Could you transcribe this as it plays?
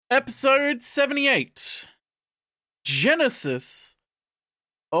Episode 78. Genesis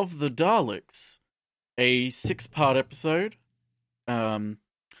of the Daleks. A 6-part episode.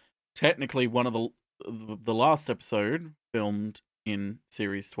 Technically one of the last episode filmed in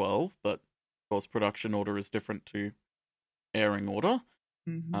Series 12, but of course production order is different to airing order.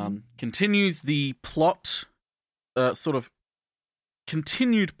 Mm-hmm. Continues the plot, sort of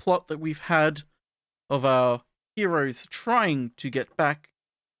continued plot that we've had of our heroes trying to get back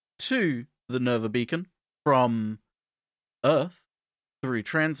to the Nova Beacon from Earth through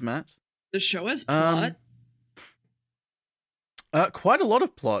Transmat. The show has plot? Quite a lot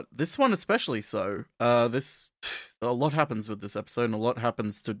of plot. This one especially so. A lot happens with this episode, and a lot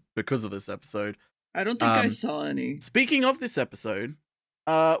happens because of this episode. I don't think I saw any. Speaking of this episode,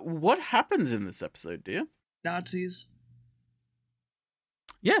 what happens in this episode, dear? Nazis.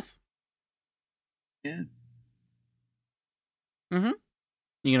 Yes. Yeah. Mm-hmm.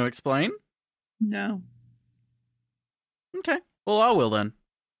 You gonna explain? No. Okay. Well, I will then.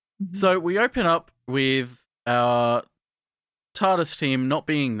 Mm-hmm. So we open up with our TARDIS team not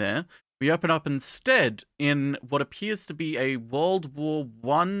being there. We open up instead in what appears to be a World War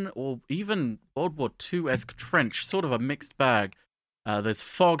I or even World War II-esque trench, sort of a mixed bag. There's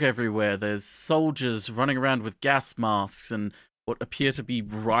fog everywhere. There's soldiers running around with gas masks and what appear to be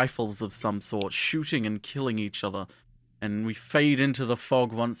rifles of some sort, shooting and killing each other. And we fade into the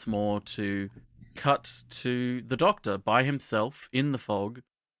fog once more to cut to the Doctor by himself in the fog,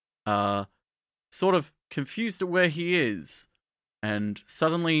 sort of confused at where he is. And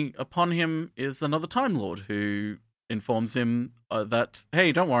suddenly upon him is another Time Lord who informs him that,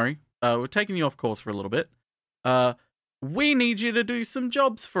 hey, don't worry, we're taking you off course for a little bit. We need you to do some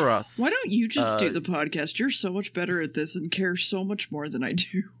jobs for us. Why don't you just do the podcast? You're so much better at this and care so much more than I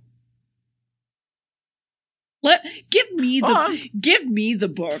do. Give me the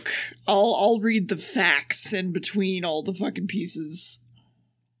book. I'll read the facts in between all the fucking pieces.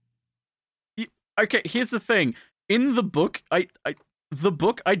 Okay, here's the thing. In the book, I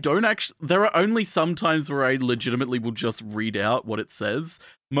don't actually. There are only some times where I legitimately will just read out what it says.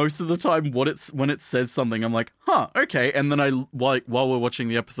 Most of the time, when it says something, I'm like, huh, okay. And then while we're watching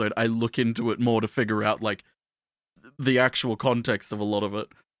the episode, I look into it more to figure out like the actual context of a lot of it.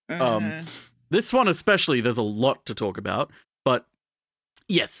 This one especially, there's a lot to talk about. But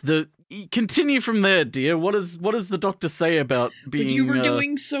yes, continue from there, dear. What does the Doctor say about being? But you were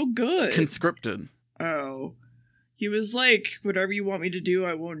doing so good. Conscripted. Oh. He was like, whatever you want me to do,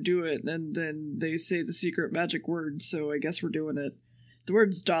 I won't do it. And then they say the secret magic word, so I guess we're doing it. The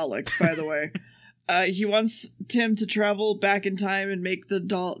word's Dalek, by the way. He wants Tim to travel back in time and make the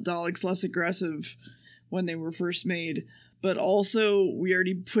Daleks less aggressive when they were first made. But also, we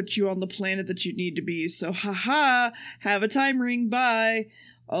already put you on the planet that you need to be, so haha, have a time ring, bye.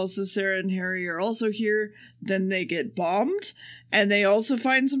 Also, Sarah and Harry are also here. Then they get bombed, and they also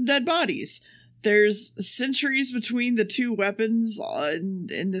find some dead bodies. There's centuries between the two weapons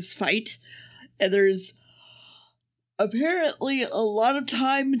in this fight, and there's apparently a lot of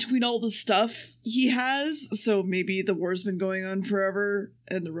time between all the stuff he has, so maybe the war's been going on forever,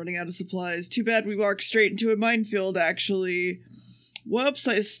 and they're running out of supplies. Too bad we walked straight into a minefield, actually. Whoops,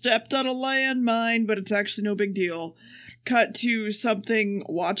 I stepped on a landmine, but it's actually no big deal. Cut to something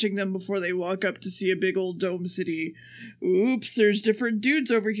watching them before they walk up to see a big old dome city. Oops, there's different dudes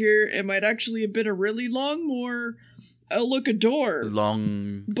over here. It might actually have been a really long moor. Oh, look, a door.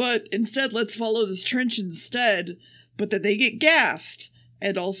 Long. But instead, let's follow this trench instead. But then they get gassed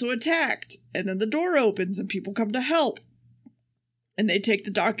and also attacked. And then the door opens and people come to help. And they take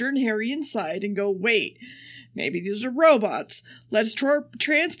the Doctor and Harry inside and go, wait, maybe these are robots. Let's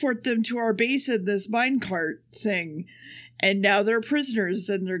transport them to our base in this minecart thing. And now they're prisoners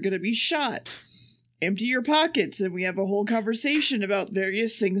and they're going to be shot. Empty your pockets, and we have a whole conversation about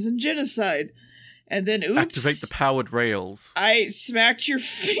various things in genocide. And then, oops. Activate the powered rails. I smacked your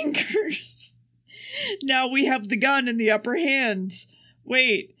fingers. Now we have the gun in the upper hand.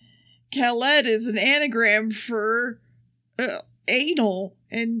 Wait, Khaled is an anagram for anal.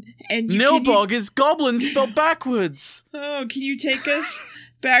 And Nilbog is goblin spelled backwards. Oh, can you take us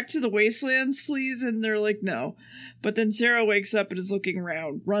back to the wastelands, please? And they're like, no. But then Sarah wakes up and is looking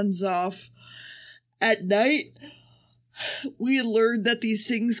around, runs off. At night, we learned that these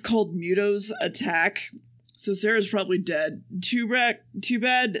things called mutos attack. So Sarah's probably dead. Too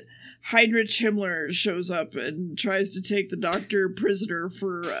bad Heinrich Himmler shows up and tries to take the Doctor prisoner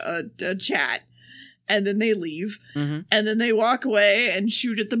for a chat. And then they leave. Mm-hmm. And then they walk away and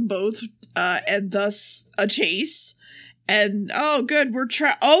shoot at them both. And thus a chase. And, oh, good,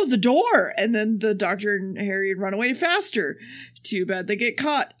 the door! And then the Doctor and Harry run away faster. Too bad they get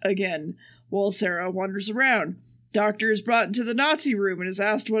caught again. While Sarah wanders around, Doctor is brought into the Nazi room and is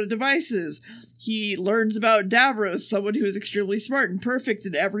asked what a device is. He learns about Davros, someone who is extremely smart and perfect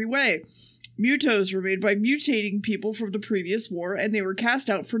in every way. Mutos were made by mutating people from the previous war, and they were cast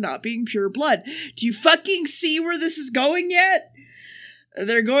out for not being pure blood. Do you fucking see where this is going yet?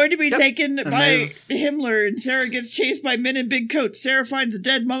 They're going to be taken by Himmler, and Sarah gets chased by men in big coats. Sarah finds a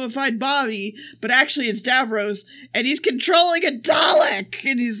dead, mummified body, but actually it's Davros, and he's controlling a Dalek!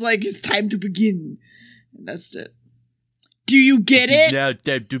 And he's like, it's time to begin. And that's it. Do you get it? Now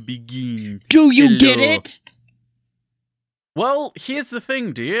time to begin. Do you get it? Well, here's the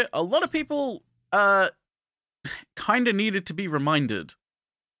thing, dear. A lot of people, kind of needed to be reminded.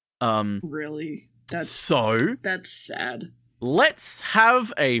 Really? That's sad. Let's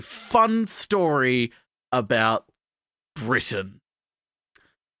have a fun story about Britain.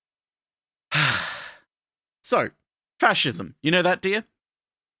 So, fascism. You know that, dear?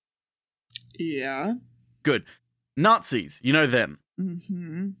 Yeah. Good. Nazis. You know them.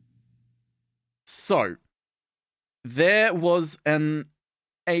 Mm-hmm. So, there was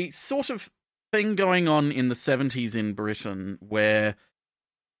a sort of thing going on in the 70s in Britain where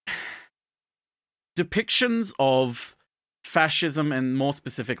depictions of fascism, and more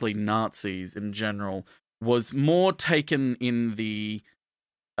specifically Nazis in general, was more taken in the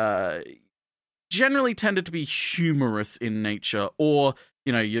generally tended to be humorous in nature, or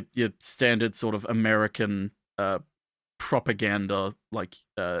your standard sort of American propaganda, like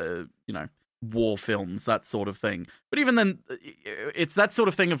war films, that sort of thing. But even then, it's that sort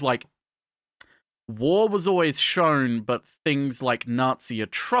of thing of like, war was always shown, but things like Nazi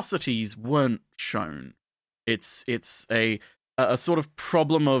atrocities weren't shown. It's a sort of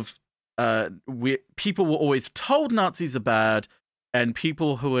problem of people were always told Nazis are bad, and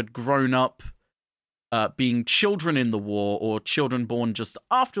people who had grown up being children in the war, or children born just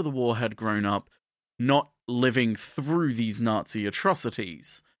after the war, had grown up not living through these Nazi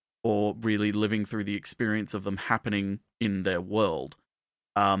atrocities, or really living through the experience of them happening in their world.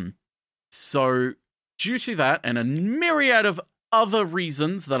 So, due to that, and a myriad of other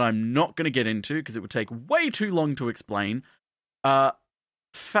reasons that I'm not going to get into, because it would take way too long to explain,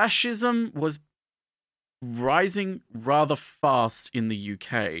 fascism was rising rather fast in the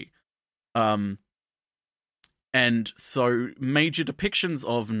UK. And so major depictions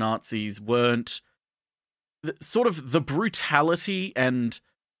of Nazis weren't sort of the brutality and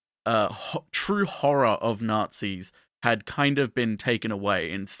true horror of Nazis had kind of been taken away.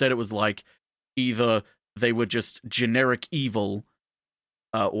 Instead, it was like either they were just generic evil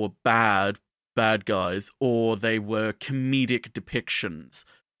or bad guys, or they were comedic depictions,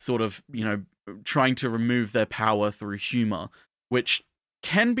 sort of, trying to remove their power through humor, which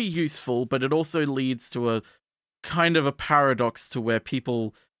can be useful, but it also leads to a kind of a paradox to where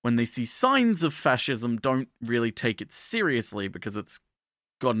people, when they see signs of fascism, don't really take it seriously because it's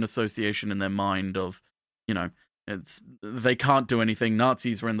got an association in their mind of, they can't do anything.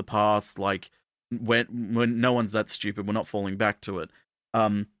 Nazis were in the past, like, when no one's that stupid, we're not falling back to it.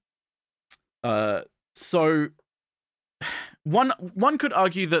 So one could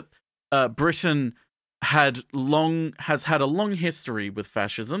argue that Britain has had a long history with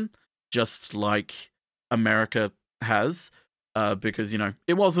fascism, just like America has, because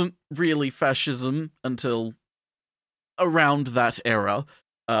it wasn't really fascism until around that era,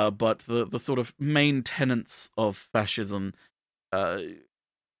 but the sort of main tenets of fascism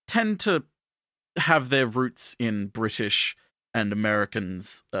tend to have their roots in British and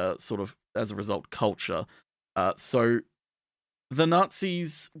Americans, sort of, as a result, culture. So the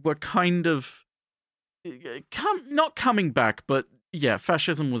Nazis were kind of not coming back, but yeah,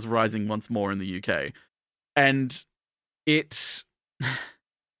 fascism was rising once more in the UK. And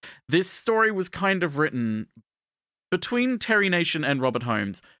this story was kind of written between Terry Nation and Robert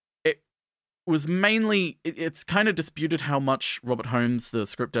Holmes. It was mainly, it's kind of disputed how much Robert Holmes, the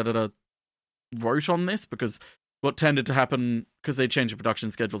script editor, wrote on this, because what tended to happen, because they changed the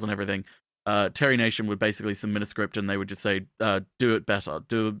production schedules and everything, Terry Nation would basically submit a script and they would just say, do it better,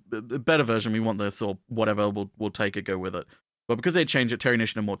 do a better version, we want this, or whatever, we'll take it, go with it. But because they changed it, Terry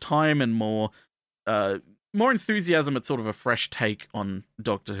Nation had more time and more enthusiasm at sort of a fresh take on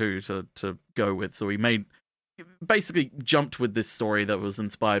Doctor Who to go with. So he basically jumped with this story that was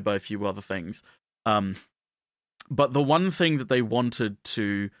inspired by a few other things. But the one thing that they wanted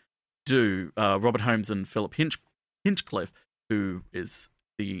to do, Robert Holmes and Philip Hinchcliffe, who is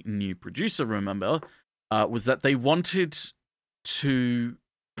the new producer, remember, was that they wanted to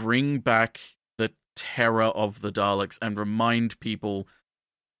bring back the terror of the Daleks and remind people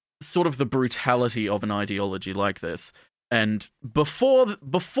sort of the brutality of an ideology like this. And before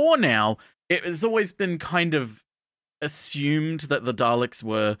now, it has always been kind of assumed that the Daleks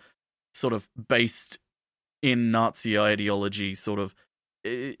were sort of based in Nazi ideology, sort of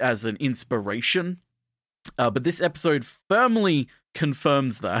as an inspiration. But this episode firmly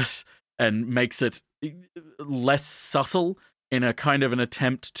confirms that and makes it less subtle in a kind of an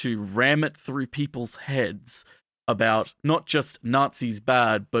attempt to ram it through people's heads about not just Nazis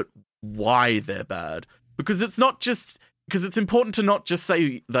bad, but why they're bad. Because it's important to not just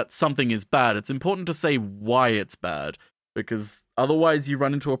say that something is bad. It's important to say why it's bad. Because otherwise you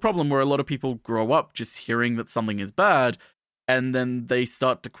run into a problem where a lot of people grow up just hearing that something is bad, and then they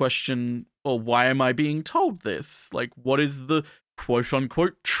start to question, well, why am I being told this? Like, what is the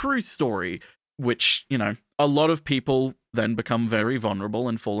quote-unquote true story? Which, a lot of people then become very vulnerable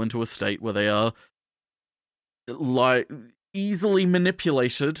and fall into a state where they are easily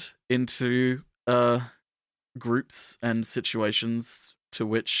manipulated into groups and situations to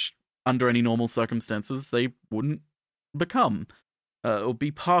which, under any normal circumstances, they wouldn't become or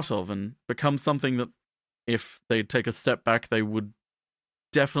be part of, and become something that, if they take a step back, they would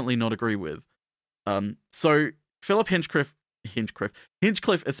definitely not agree with. So Philip Hinchcliffe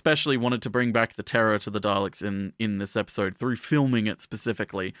especially wanted to bring back the terror to the Daleks in this episode through filming it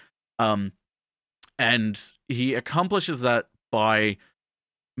specifically. And he accomplishes that by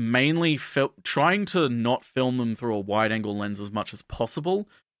mainly trying to not film them through a wide-angle lens as much as possible,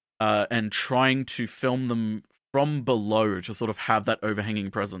 and trying to film them from below to sort of have that overhanging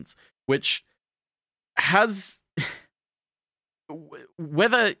presence, which has...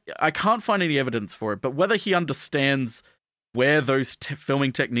 whether... I can't find any evidence for it, but whether he understands where those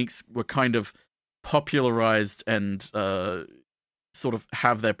filming techniques were kind of popularized and sort of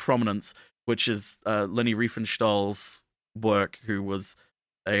have their prominence, which is Leni Riefenstahl's work, who was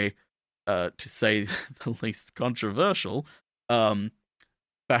a, to say the least, controversial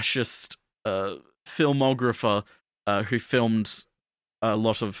fascist filmographer who filmed a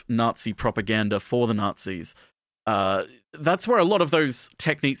lot of Nazi propaganda for the Nazis. That's where a lot of those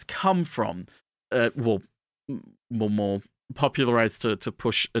techniques come from. More popularized to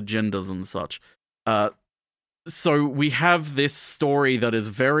push agendas and such. So we have this story that is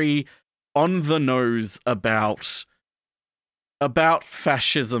very on the nose about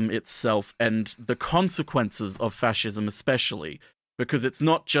fascism itself and the consequences of fascism, especially because it's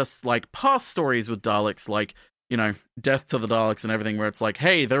not just like past stories with Daleks, like, Death to the Daleks and everything, where it's like,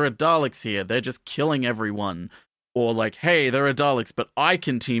 hey, there are Daleks here, they're just killing everyone. Or like, hey, there are Daleks, but I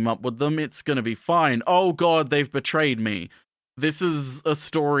can team up with them, it's gonna be fine. Oh god, they've betrayed me. This is a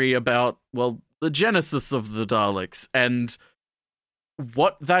story about, well, the genesis of the Daleks, and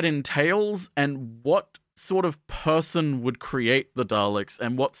what that entails, and what sort of person would create the Daleks,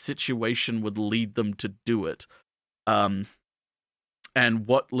 and what situation would lead them to do it. And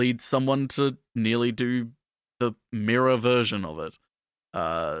what leads someone to nearly do the mirror version of it.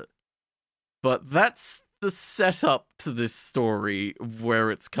 But that's the setup to this story,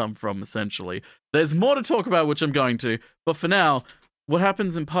 where it's come from, essentially. There's more to talk about, which I'm going to, but for now, what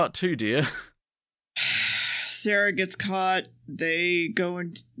happens in part 2, dear? Sarah gets caught. They go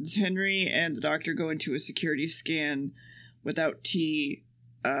into... Henry and the doctor go into a security scan without T,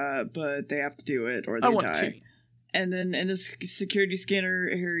 but they have to do it or they die. Tea. And then in the security scanner,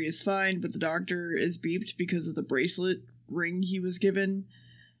 Harry is fine, but the doctor is beeped because of the bracelet ring he was given.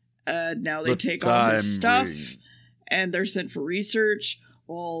 Now they take all his stuff, and they're sent for research,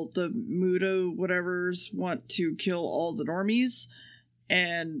 while the Mudo whatevers want to kill all the normies.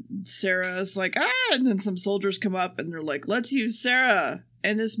 And Sarah's like, and then some soldiers come up, and they're like, let's use Sarah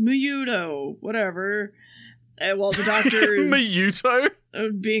and this Mudo, whatever. And while the doctor is Miyuto?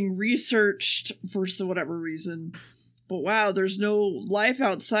 Being researched for whatever reason. But wow, there's no life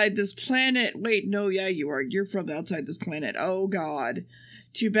outside this planet. Wait, no, yeah, you are. You're from outside this planet. Oh, God.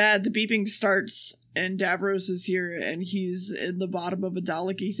 Too bad. The beeping starts, and Davros is here, and he's in the bottom of a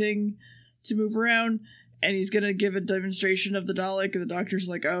Dalek-y thing to move around, and he's gonna give a demonstration of the Dalek, and the doctor's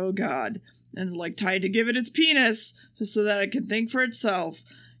like, oh, God. And, like, tied to give it its penis so that it can think for itself.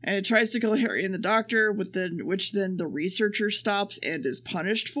 And it tries to kill Harry and the doctor, which then the researcher stops and is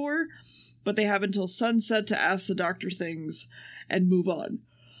punished for. But they have until sunset to ask the doctor things and move on.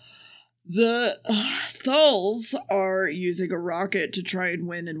 The Thulls are using a rocket to try and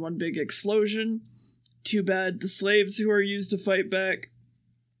win in one big explosion. Too bad the slaves who are used to fight back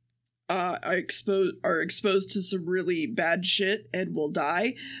are exposed to some really bad shit and will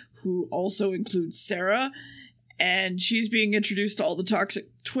die, who also includes Sarah. And she's being introduced to all the toxic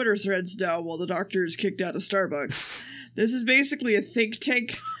Twitter threads now while the doctor is kicked out of Starbucks. This is basically a think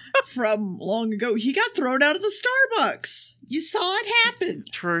tank from long ago. He got thrown out of the Starbucks. You saw it happen.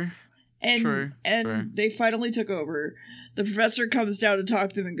 True. And True. They finally took over. The professor comes down to talk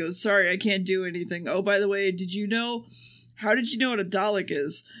to them and goes, "Sorry, I can't do anything. Oh, by the way, how did you know what a Dalek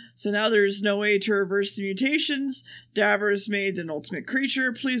is? So now there's no way to reverse the mutations. Davros made an ultimate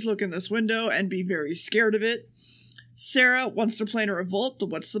creature. Please look in this window and be very scared of it. Sarah wants to plan a revolt, but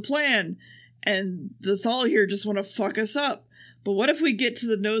what's the plan? And the Thal here just want to fuck us up. But what if we get to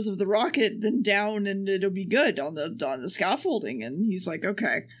the nose of the rocket, then down, and it'll be good on the scaffolding?" And he's like,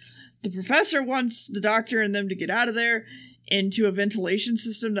 "Okay." The professor wants the doctor and them to get out of there into a ventilation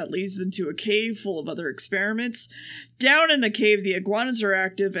system that leads them to a cave full of other experiments. Down in the cave, the iguanas are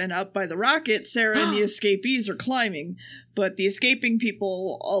active, and up by the rocket, Sarah and the escapees are climbing. But the escaping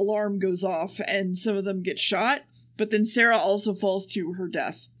people alarm goes off, and some of them get shot. But then Sarah also falls to her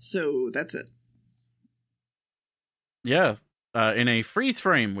death. So that's it. Yeah. In a freeze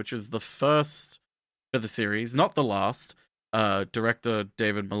frame, which is the first for the series, not the last. Director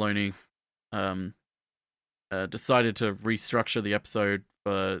David Maloney decided to restructure the episode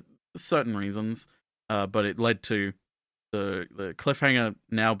for certain reasons, but it led to the cliffhanger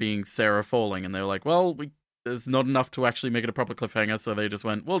now being Sarah falling, and they were like, "Well, there's not enough to actually make it a proper cliffhanger," so they just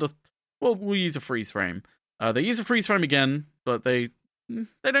went, "We'll use a freeze frame." They use a freeze frame again, but they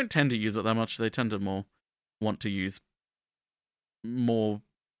don't tend to use it that much. They tend to more want to use more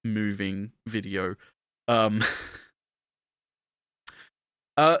moving video.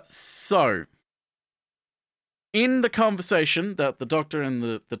 So, in the conversation that the Doctor and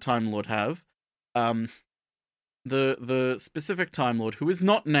the Time Lord have, the specific Time Lord, who is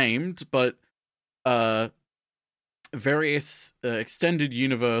not named, but various extended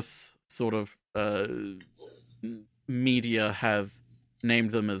universe sort of media have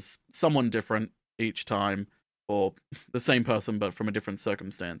named them as someone different each time, or the same person but from a different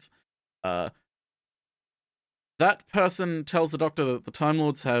circumstance. That person tells the Doctor that the Time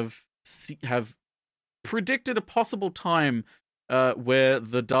Lords have predicted a possible time where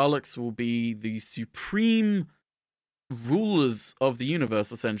the Daleks will be the supreme rulers of the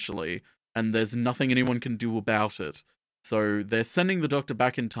universe, essentially, and there's nothing anyone can do about it. So they're sending the Doctor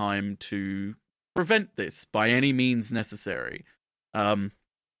back in time to prevent this by any means necessary. Now,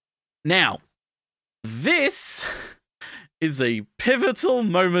 this is a pivotal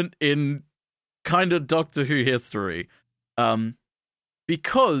moment in kind of Doctor Who history,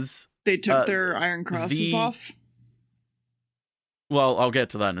 because they took their iron crosses off. Well, I'll get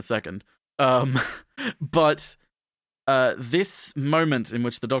to that in a second. But this moment in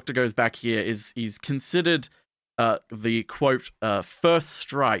which the Doctor goes back here is considered the quote first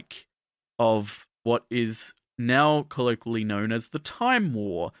strike of what is now colloquially known as the Time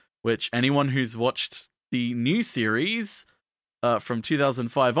War, which anyone who's watched the new series from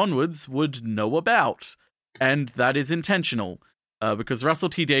 2005 onwards would know about. And that is intentional, because Russell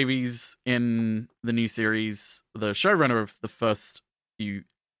T Davies in the new series, the showrunner of the first few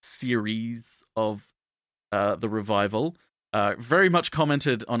series of the revival, very much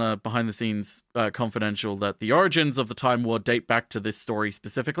commented on a behind-the-scenes confidential that the origins of the Time War date back to this story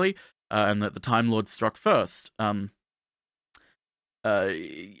specifically, and that the Time Lord struck first.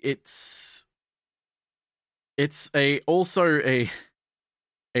 It's also a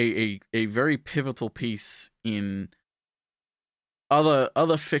very pivotal piece in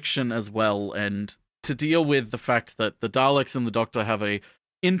other fiction as well, and to deal with the fact that the Daleks and the Doctor have a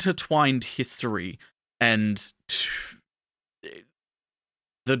intertwined history, and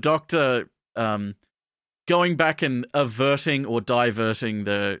the Doctor going back and averting or diverting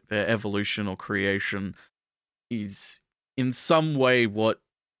their evolution or creation is in some way what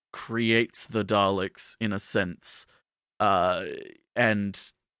creates the Daleks in a sense,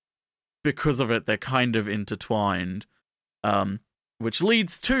 and because of it they're kind of intertwined, which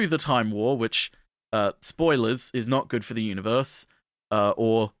leads to the Time War, which spoilers is not good for the universe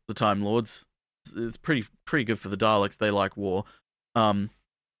or the Time Lords. It's pretty good for the Daleks. They like war,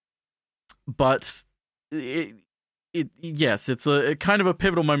 but yes, it's a kind of a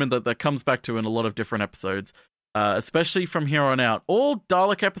pivotal moment that comes back to in a lot of different episodes. Especially from here on out. All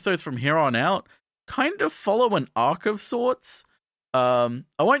Dalek episodes from here on out kind of follow an arc of sorts. I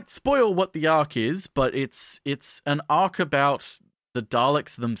won't spoil what the arc is, but it's an arc about the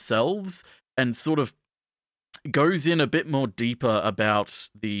Daleks themselves, and sort of goes in a bit more deeper about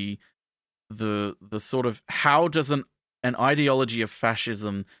the sort of how does an ideology of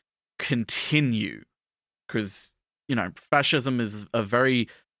fascism continue? Because, fascism is a very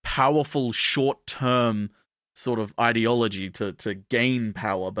powerful short-term sort of ideology to gain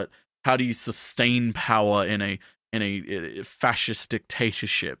power, but how do you sustain power in a fascist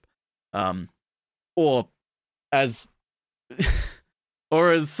dictatorship? Or as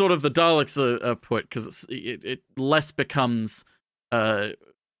or as sort of the Daleks are put, because it less becomes a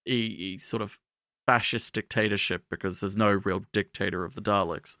sort of fascist dictatorship because there's no real dictator of the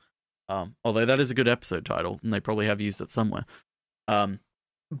Daleks. Although that is a good episode title, and they probably have used it somewhere.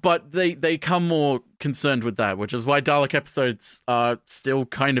 But they come more concerned with that, which is why Dalek episodes are still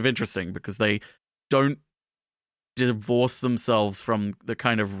kind of interesting, because they don't divorce themselves from the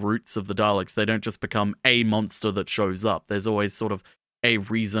kind of roots of the Daleks. They don't just become a monster that shows up. There's always sort of a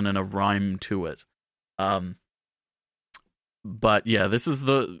reason and a rhyme to it. But yeah, this is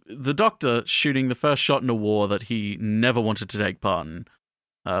the Doctor shooting the first shot in a war that he never wanted to take part in.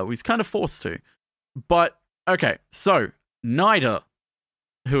 He's kind of forced to. But, okay, so, Nyder,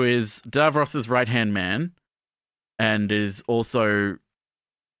 who is Davros's right-hand man, and is also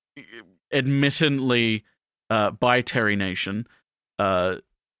admittedly by Terry Nation,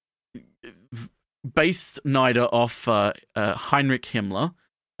 based Nyder off Heinrich Himmler.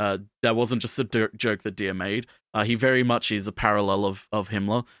 That wasn't just a joke that Dear made. He very much is a parallel of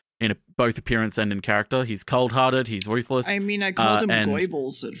Himmler in both appearance and in character. He's cold-hearted, he's ruthless. I mean, I called him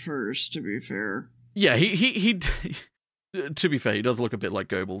Goebbels at first, to be fair. Yeah, he to be fair, he does look a bit like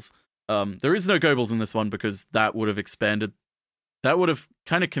Goebbels. There is no Goebbels in this one because that would have expanded. That would have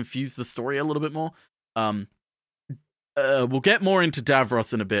kind of confused the story a little bit more. We'll get more into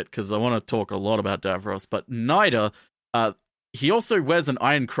Davros in a bit because I want to talk a lot about Davros. But Nyder, he also wears an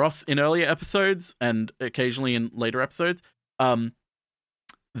Iron Cross in earlier episodes and occasionally in later episodes.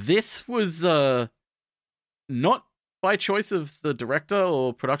 This was not by choice of the director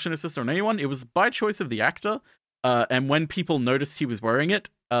or production assistant or anyone. It was by choice of the actor. And when people noticed he was wearing it,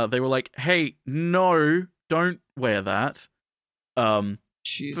 they were like, hey, no, don't wear that. For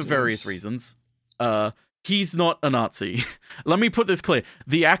various reasons. He's not a Nazi. Let me put this clear.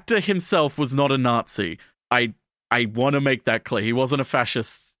 The actor himself was not a Nazi. I want to make that clear. He wasn't a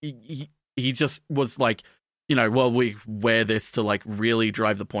fascist. He just was like, well, we wear this to like really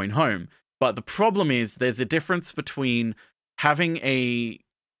drive the point home. But the problem is there's a difference between having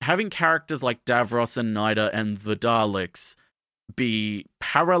characters like Davros and Nyder and the Daleks be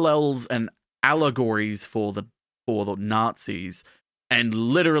parallels and allegories for the Nazis and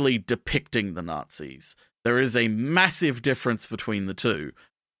literally depicting the Nazis. There is a massive difference between the two.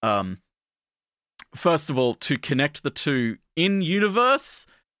 First of all, to connect the two in universe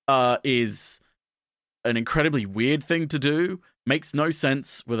is an incredibly weird thing to do. Makes no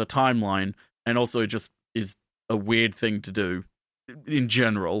sense with a timeline, and also just is a weird thing to do in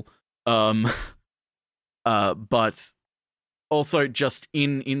general. But also just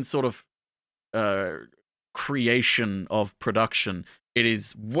in sort of creation of production, it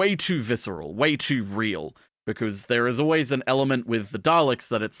is way too visceral, way too real, because there is always an element with the Daleks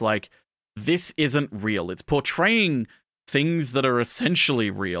that it's like, this isn't real. It's portraying things that are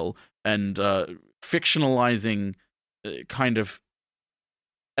essentially real and fictionalizing kind of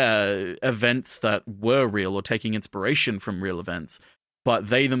events that were real or taking inspiration from real events, but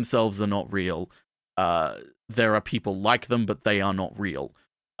they themselves are not real. There are people like them, but they are not real.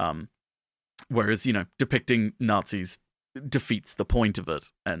 Whereas, depicting Nazis defeats the point of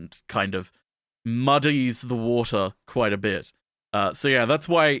it and kind of muddies the water quite a bit. So yeah, that's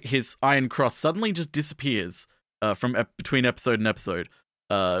why his Iron Cross suddenly just disappears from between episode and episode,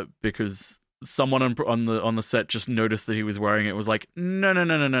 because someone on the set just noticed that he was wearing it. Was like, no,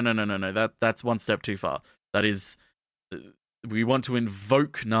 that's one step too far. That is, we want to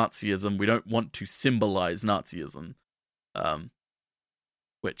invoke Nazism. We don't want to symbolize Nazism.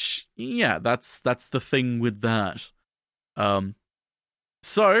 Which, yeah, that's the thing with that.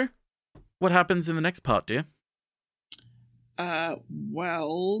 So, what happens in the next part, dear?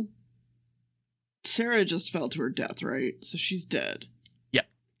 Well, Sarah just fell to her death, right? So she's dead. Yeah.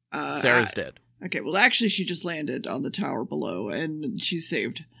 Sarah's dead. Okay, well, actually, she just landed on the tower below, and she's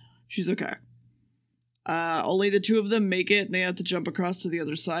saved. She's okay. Only the two of them make it, and they have to jump across to the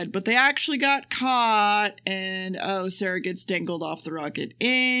other side, but they actually got caught, and, Sarah gets dangled off the rocket,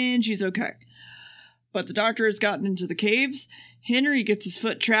 and she's okay. But the Doctor has gotten into the caves. Henry gets his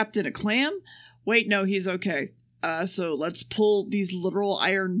foot trapped in a clam. Wait, no, he's okay. So let's pull these literal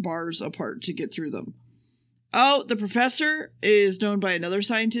iron bars apart to get through them. Oh, the professor is known by another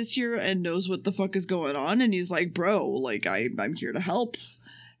scientist here and knows what the fuck is going on. And he's like, bro, like, I'm here to help.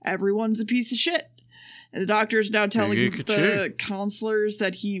 Everyone's a piece of shit. And the Doctor is now telling the counselors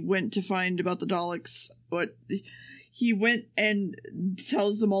that he went to find about the Daleks. But he went and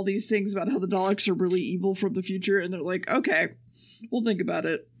tells them all these things about how the Daleks are really evil from the future. And they're like, okay, we'll think about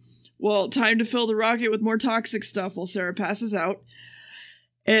it. Well, time to fill the rocket with more toxic stuff while Sarah passes out.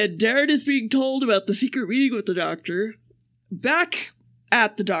 And Darren is being told about the secret meeting with the Doctor. Back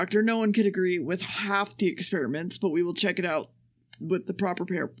at the Doctor, no one can agree with half the experiments, but we will check it out with the proper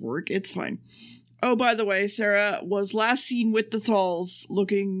paperwork. It's fine. Oh, by the way, Sarah was last seen with the Thalls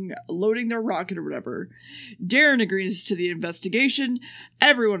loading their rocket or whatever. Darren agrees to the investigation.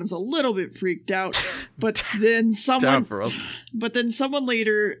 Everyone is a little bit freaked out, but then someone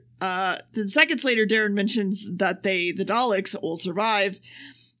later, then seconds later, Darren mentions that the Daleks will survive.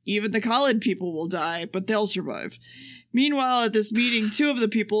 Even the Khalid people will die, but they'll survive. Meanwhile, at this meeting, two of the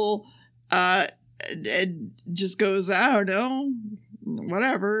people, just goes, I don't know,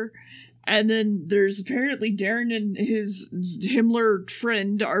 whatever. And then there's apparently Darren and his Himmler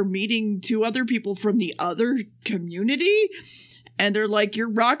friend are meeting two other people from the other community. And they're like, your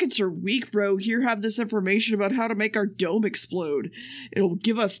rockets are weak, bro. Here, have this information about how to make our dome explode. It'll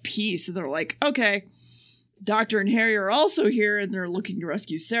give us peace. And they're like, okay. Doctor and Harry are also here, and they're looking to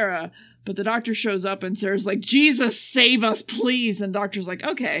rescue Sarah. But the Doctor shows up, and Sarah's like, Jesus, save us, please. And the Doctor's like,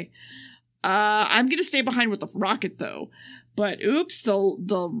 okay. I'm going to stay behind with the rocket, though. But oops,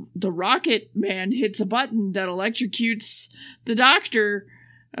 the rocket man hits a button that electrocutes the Doctor.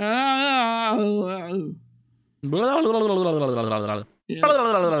 Yeah.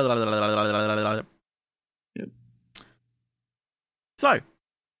 Yep. So,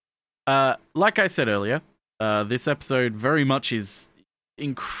 like I said earlier, this episode very much is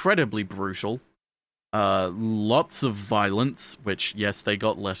incredibly brutal. Lots of violence, which, yes, they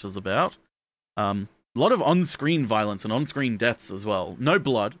got letters about. A lot of on-screen violence and on-screen deaths as well. No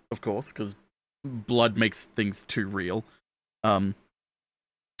blood, of course, because blood makes things too real. But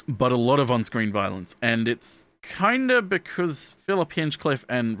a lot of on-screen violence. And it's kind of because Philip Hinchcliffe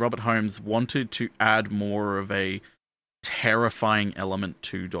and Robert Holmes wanted to add more of a terrifying element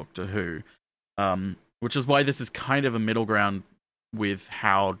to Doctor Who. Which is why this is kind of a middle ground with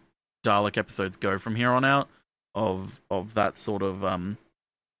how Dalek episodes go from here on out. Of that sort of...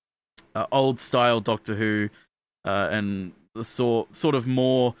 old style Doctor Who, and the sort of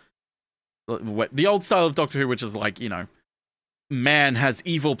more the old style of Doctor Who, which is like, you know, man has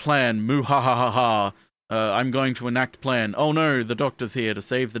evil plan, moo ha ha ha ha. I'm going to enact plan. Oh no, the Doctor's here to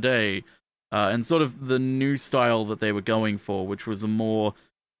save the day, and sort of the new style that they were going for, which was a more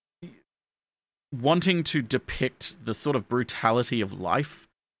wanting to depict the sort of brutality of life,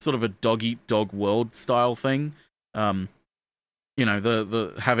 sort of a dog eat dog world style thing. You know,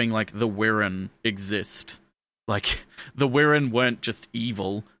 the having, like, the Wirren exist. Like, the Wirren weren't just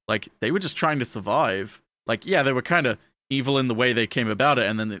evil. Like, they were just trying to survive. Like, yeah, they were kind of evil in the way they came about it,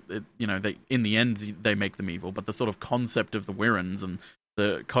 and then, they in the end, they make them evil. But the sort of concept of the Wirrens and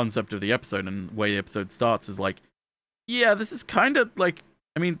the concept of the episode and the way the episode starts is like, yeah, this is kind of, like,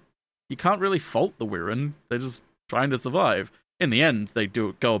 I mean, you can't really fault the Wirren. They're just trying to survive. In the end, they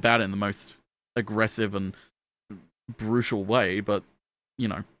do go about it in the most aggressive and brutal way, but you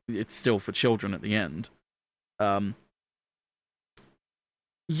know, it's still for children at the end.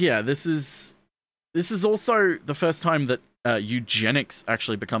 Yeah, this is also the first time that eugenics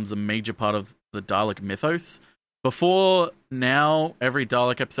actually becomes a major part of the Dalek mythos. Before now, every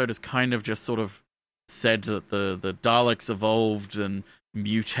Dalek episode is kind of just sort of said that the Daleks evolved and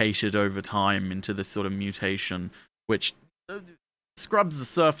mutated over time into this sort of mutation, which scrubs the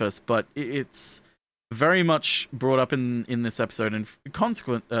surface, but it's very much brought up in this episode and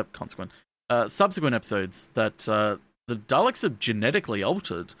subsequent episodes that the Daleks are genetically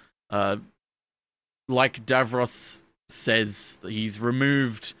altered. Like Davros says, he's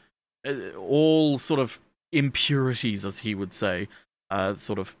removed all sort of impurities, as he would say,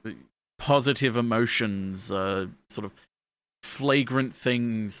 sort of positive emotions, sort of flagrant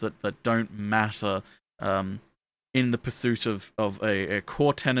things that don't matter, in the pursuit of a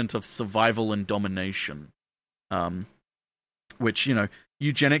core tenet of survival and domination. Which, you know,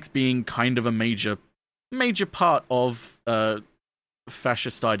 eugenics being kind of a major part of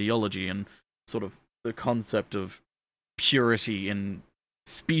fascist ideology and sort of the concept of purity in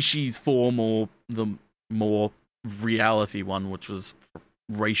species form, or the more reality one, which was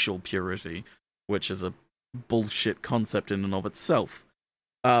racial purity, which is a bullshit concept in and of itself.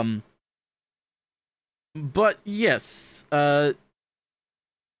 But yes, it's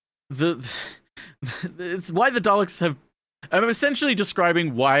why the Daleks have... I'm essentially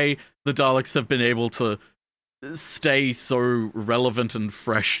describing why the Daleks have been able to stay so relevant and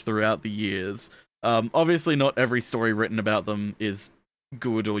fresh throughout the years. Obviously not every story written about them is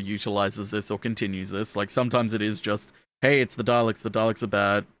good or utilizes this or continues this. Like, sometimes it is just, hey, it's the Daleks are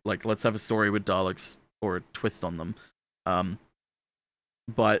bad, like, let's have a story with Daleks or a twist on them.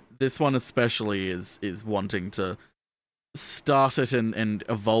 But this one especially is wanting to start it and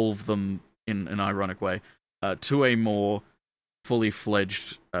evolve them in an ironic way to a more fully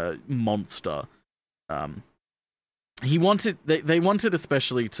fledged monster. They wanted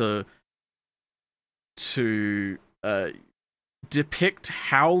especially to depict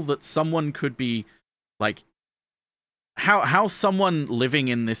how that someone could be like how someone living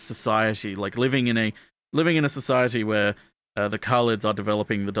in this society, like living in a society where the Khalids are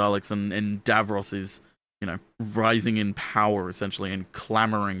developing the Daleks and Davros is, rising in power essentially and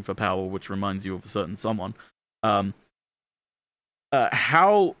clamoring for power, which reminds you of a certain someone.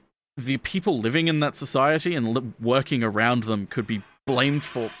 How the people living in that society and working around them could be blamed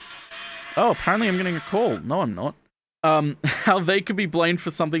for. Oh, apparently I'm getting a call. No, I'm not. How they could be blamed for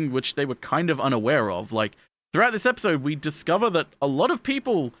something which they were kind of unaware of. Like, throughout this episode, we discover that a lot of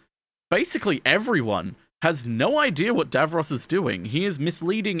people, basically everyone, has no idea what Davros is doing. He is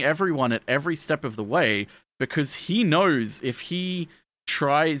misleading everyone at every step of the way because he knows if he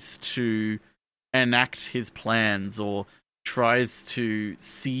tries to enact his plans or tries to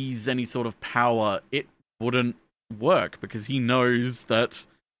seize any sort of power, it wouldn't work because he knows that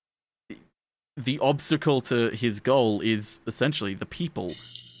the obstacle to his goal is essentially the people.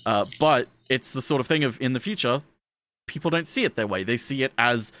 But it's the sort of thing of, in the future, people don't see it their way. They see it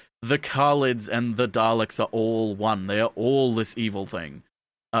as the Khalids and the Daleks are all one. They are all this evil thing.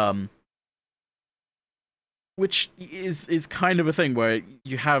 Which is kind of a thing where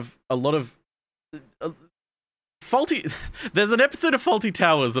you have a lot of faulty... There's an episode of Faulty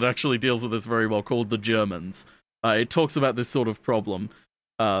Towers that actually deals with this very well called The Germans. It talks about this sort of problem.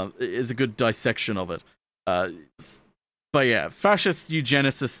 Is a good dissection of it. But yeah, fascist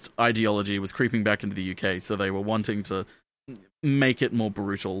eugenicist ideology was creeping back into the UK, so they were wanting to make it more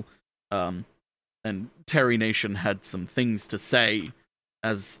brutal. And Terry Nation had some things to say,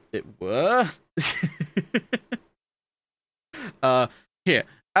 as it were. Here,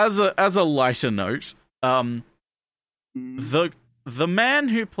 as a lighter note, the man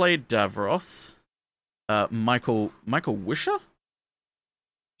who played Davros, Michael Wisher?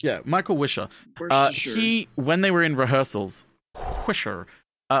 Yeah, Michael Wisher. When they were in rehearsals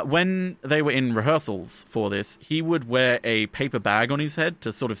for this, he would wear a paper bag on his head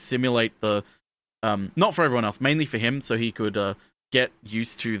to sort of simulate the, not for everyone else, mainly for him, so he could get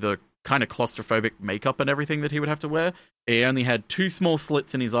used to the kind of claustrophobic makeup and everything that he would have to wear. He only had 2 small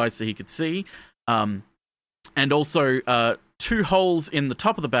slits in his eyes so he could see, and also 2 holes in the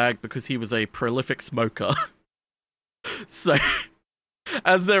top of the bag because he was a prolific smoker. So...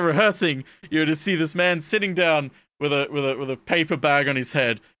 as they're rehearsing, you just see this man sitting down with a paper bag on his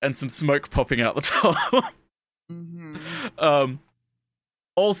head and some smoke popping out the top. Mm-hmm.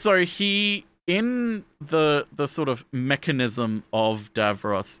 Also, he in the sort of mechanism of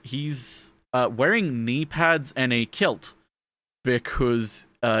Davros, he's wearing knee pads and a kilt because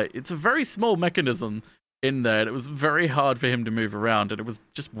it's a very small mechanism in there. And it was very hard for him to move around, and it was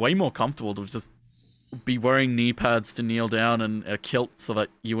just way more comfortable to just be wearing knee pads to kneel down and a kilt so that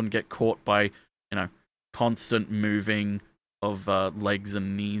you wouldn't get caught by, constant moving of legs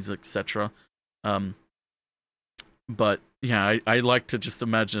and knees, etc. But yeah, I like to just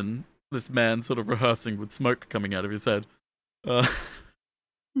imagine this man sort of rehearsing with smoke coming out of his head. What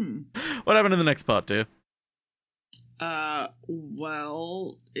happened in the next part, dear?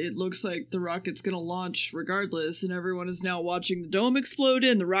 Well, it looks like the rocket's gonna launch regardless, and everyone is now watching the dome explode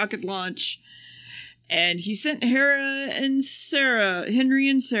and the rocket launch. And he sent Henry and Sarah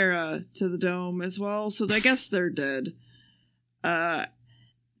to the dome as well, so I guess they're dead.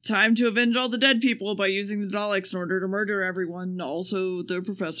 Time to avenge all the dead people by using the Daleks in order to murder everyone, also the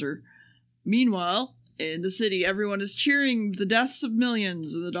professor. Meanwhile, in the city, everyone is cheering the deaths of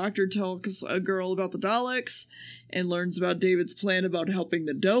millions, and the doctor tells a girl about the Daleks and learns about David's plan about helping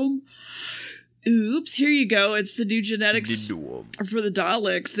the dome. Oops, here you go. It's the new genetics for the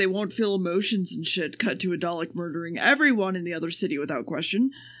Daleks. They won't feel emotions and shit. Cut to a Dalek murdering everyone in the other city without question.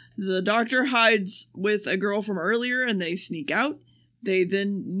 The doctor hides with a girl from earlier and they sneak out. They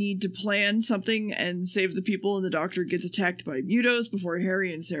then need to plan something and save the people, and the doctor gets attacked by mutos before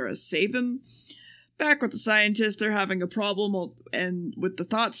Harry and Sarah save him. Back with the scientists, they're having a problem and with the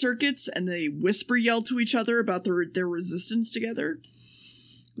thought circuits, and they whisper yell to each other about their resistance together.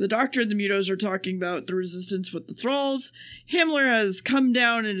 The Doctor and the Mutos are talking about the resistance with the Thralls. Himmler has come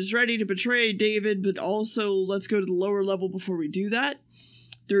down and is ready to betray David, but also let's go to the lower level before we do that.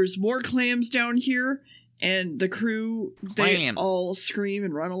 There's more clams down here, and the crew, they all scream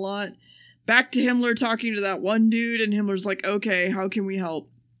and run a lot. Back to Himmler talking to that one dude, and Himmler's like, okay, how can we help?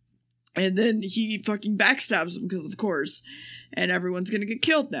 And then he fucking backstabs him, because of course. And everyone's gonna get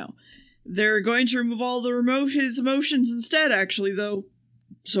killed now. They're going to remove all his emotions instead, actually, though.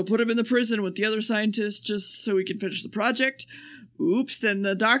 So put him in the prison with the other scientists just so he can finish the project. Oops, then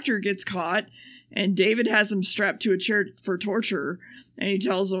the doctor gets caught, and David has him strapped to a chair for torture, and he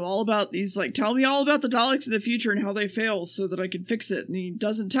tells him all about these, like, tell me all about the Daleks in the future and how they fail so that I can fix it. And he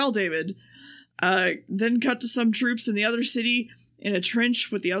doesn't tell David. Then cut to some troops in the other city in a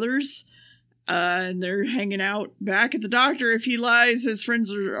trench with the others, and they're hanging out back at the doctor. If he lies, his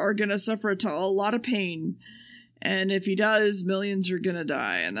friends are going to suffer a lot of pain. And if he does, millions are going to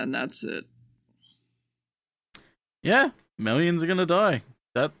die, and then that's it. Yeah, millions are going to die.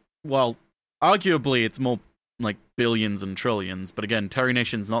 Well, arguably it's more like billions and trillions, but again, Terry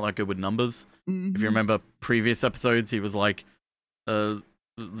Nation's not that good with numbers. Mm-hmm. If you remember previous episodes, he was like, the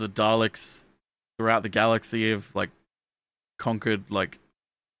Daleks throughout the galaxy have like conquered like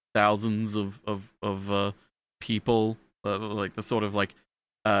thousands of people, like the sort of like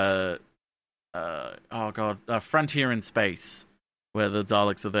Frontier in Space, where the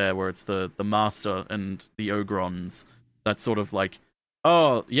Daleks are there, where it's the Master and the Ogrons. That's sort of like,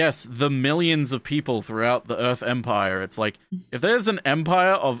 oh yes, the millions of people throughout the Earth Empire. It's like, if there's an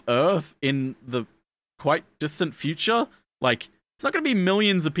empire of Earth in the quite distant future, like, it's not going to be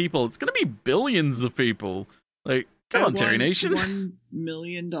millions of people. It's going to be billions of people. Like, come on, Terry Nation. $1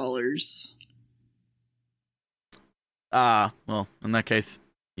 million. Well, in that case,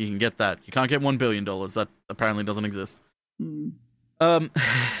 you can get that. You can't get $1 billion. That apparently doesn't exist.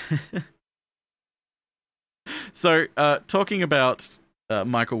 So, talking about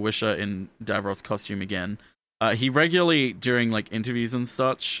Michael Wisher in Davros' costume again, he regularly, during like interviews and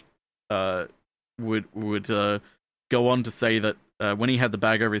such, would go on to say that when he had the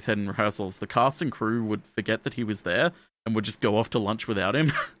bag over his head in rehearsals, the cast and crew would forget that he was there and would just go off to lunch without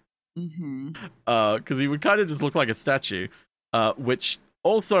him. Because he would kind of just look like a statue. Which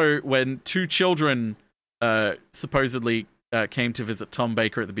also, when two children supposedly came to visit Tom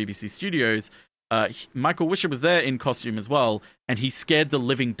Baker at the BBC studios, Michael Wisher was there in costume as well, and he scared the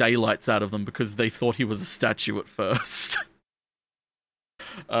living daylights out of them because they thought he was a statue at first.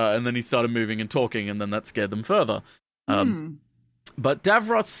 And then he started moving and talking, and then that scared them further. But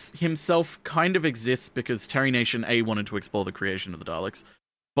Davros himself kind of exists because Terry Nation A wanted to explore the creation of the Daleks,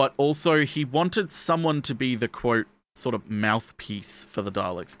 but also he wanted someone to be the quote sort of mouthpiece for the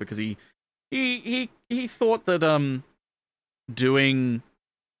Daleks, because he thought that doing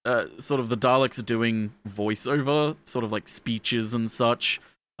sort of the Daleks doing voiceover, sort of like speeches and such,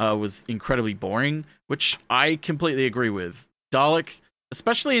 was incredibly boring, which I completely agree with. Dalek,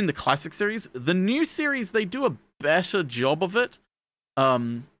 especially in the classic series, the new series, they do a better job of it.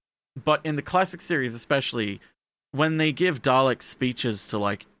 But in the classic series especially, when they give Dalek speeches to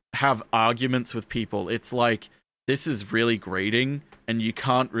like have arguments with people, it's like, this is really grating, and you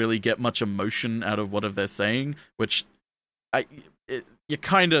can't really get much emotion out of what they're saying, which you're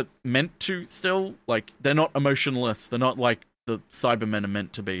kind of meant to still. Like, they're not emotionless. They're not like the Cybermen are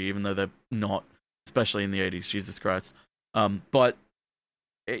meant to be, even though they're not, especially in the 80s, Jesus Christ. But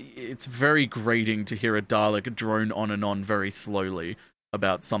it's very grating to hear a Dalek drone on and on very slowly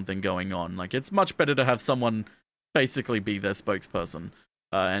about something going on. Like, it's much better to have someone basically be their spokesperson.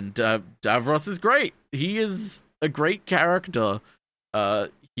 And Davros is great. He is a great character.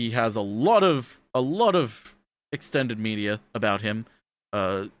 He has a lot of extended media about him.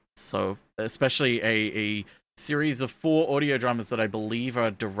 So especially a series of 4 audio dramas that I believe are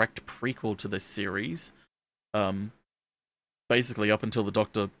a direct prequel to this series. Basically up until the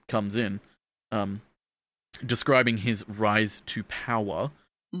Doctor comes in, describing his rise to power.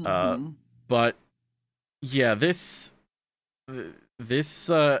 But yeah, this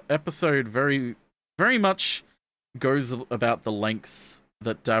episode very, very much goes about the lengths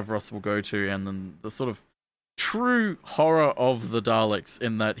that Davros will go to, and then the sort of true horror of the Daleks,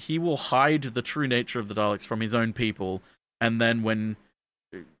 in that he will hide the true nature of the Daleks from his own people, and then when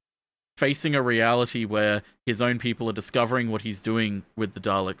facing a reality where his own people are discovering what he's doing with the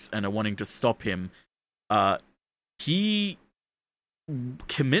Daleks and are wanting to stop him, he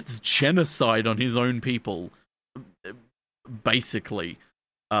commits genocide on his own people, basically.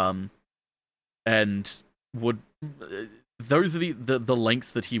 And would those are the lengths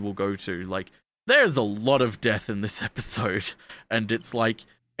that he will go to. Like, there's a lot of death in this episode, and it's like,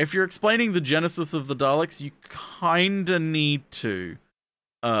 if you're explaining the genesis of the Daleks, you kinda need to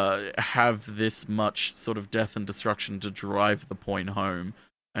have this much sort of death and destruction to drive the point home.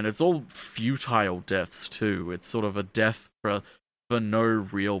 And it's all futile deaths too. It's sort of a death for no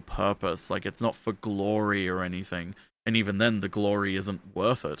real purpose. Like, it's not for glory or anything, and even then the glory isn't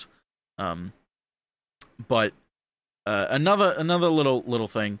worth it. But another little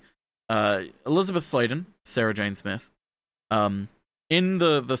thing, Elizabeth Sladen, Sarah Jane Smith, in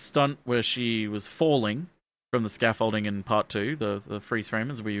the stunt where she was falling from the scaffolding in part 2, the freeze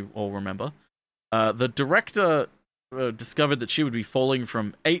frame, as we all remember, the director discovered that she would be falling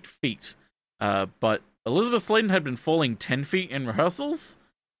from 8 feet, but Elizabeth Sladen had been falling 10 feet in rehearsals,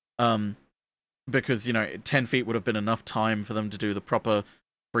 because, 10 feet would have been enough time for them to do the proper,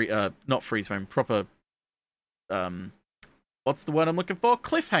 not freeze frame, proper, what's the word I'm looking for?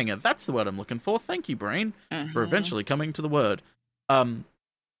 Cliffhanger. That's the word I'm looking for. Thank you, brain, for eventually coming to the word.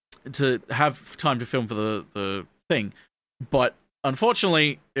 To have time to film for the thing. But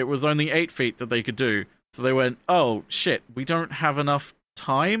unfortunately, it was only 8 feet that they could do. So they went, oh, shit, we don't have enough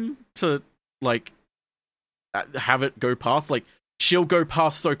time to, have it go past. She'll go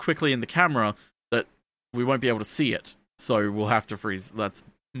past so quickly in the camera that we won't be able to see it. So we'll have to freeze. That's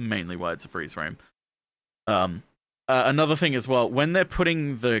mainly why it's a freeze frame. Another thing as well, when they're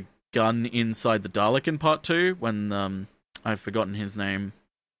putting the gun inside the Dalek in part 2, when I've forgotten his name,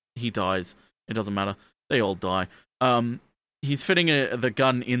 he dies. It doesn't matter. They all die. He's fitting the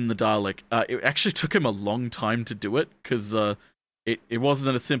gun in the Dalek. It actually took him a long time to do it, because it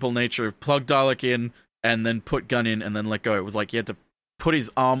wasn't a simple nature of plug Dalek in and then put gun in and then let go. It was like he had to put his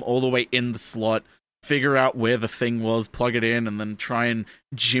arm all the way in the slot, figure out where the thing was, plug it in, and then try and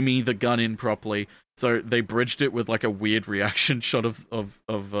jimmy the gun in properly. So they bridged it with a weird reaction shot of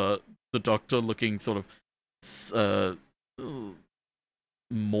the Doctor looking sort of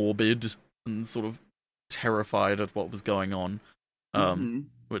morbid and sort of terrified at what was going on,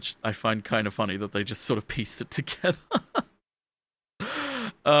 which I find kind of funny that they just sort of pieced it together.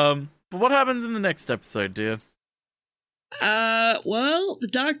 But what happens in the next episode, dear? Well, the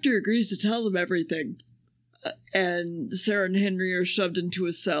Doctor agrees to tell them everything, and Sarah and Henry are shoved into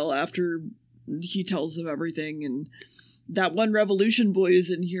a cell after he tells them everything, and that one Revolution boy is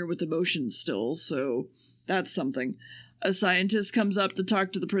in here with emotions still, so that's something. A scientist comes up to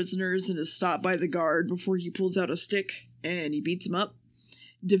talk to the prisoners and is stopped by the guard before he pulls out a stick and he beats him up.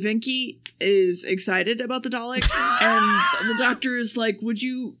 Da Vinci is excited about the Daleks, and the Doctor is like, would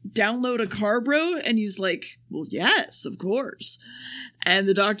you download a car, bro? And he's like, well, yes, of course. And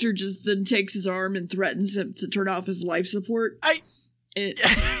the Doctor just then takes his arm and threatens him to turn off his life support.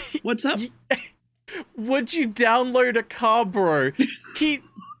 What's up? Would you download a car, bro? He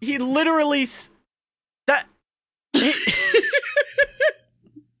literally...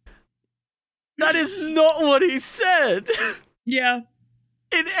 That is not what he said. Yeah.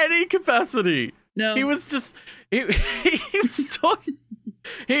 In any capacity. No. He was just... He was talking...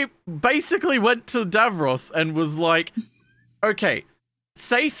 He basically went to Davros and was like, okay,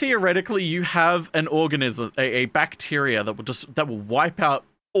 say theoretically you have an organism, a bacteria that will wipe out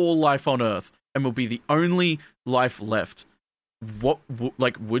all life on Earth and will be the only life left. What,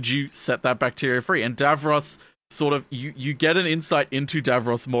 would you set that bacteria free? And Davros sort of, you get an insight into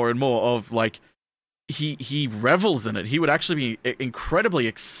Davros more and more of, he revels in it. He would actually be incredibly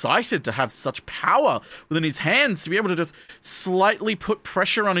excited to have such power within his hands, to be able to just slightly put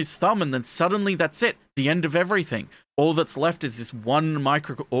pressure on his thumb, and then suddenly that's it. The end of everything. All that's left is this one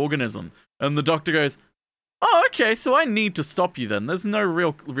microorganism. And the Doctor goes, oh, okay, so I need to stop you then. There's no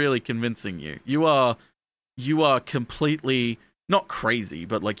really convincing you. You are completely... not crazy,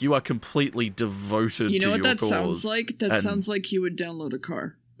 but you are completely devoted to your cause. You know what that sounds like? That sounds like he would download a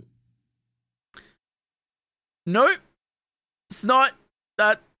car. No, it's not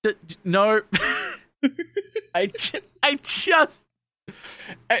that. No, okay.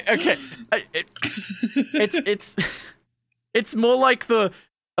 It's more like the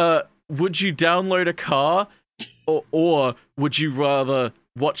would you download a car, or would you rather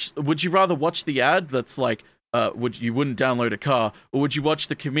watch the ad that's like, you wouldn't download a car, or would you watch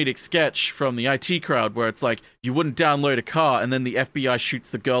the comedic sketch from the IT crowd where it's like, you wouldn't download a car, and then the FBI shoots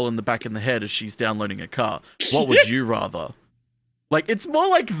the girl in the back of the head as she's downloading a car? What would you rather? It's more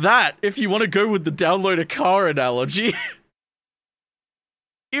like that, if you want to go with the download a car analogy.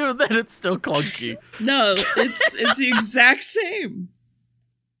 Even then, it's still clunky. No, it's the exact same.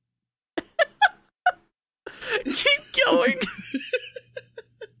 Keep going.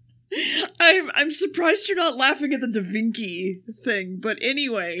 I'm surprised you're not laughing at the Da Vinci thing, but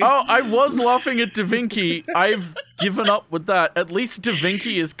anyway. Oh, I was laughing at Da Vinci. I've given up with that. At least Da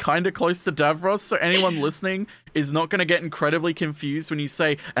Vinci is kind of close to Davros, so anyone listening is not going to get incredibly confused when you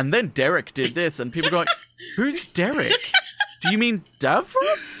say, and then Derek did this, and people go, who's Derek? Do you mean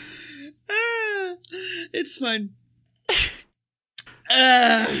Davros? It's fine.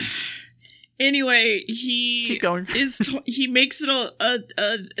 Anyway, he keep going. He makes it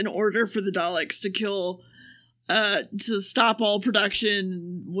an order for the Daleks to kill to stop all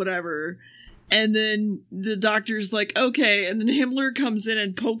production, whatever. And then the doctor's like, okay. And then Himmler comes in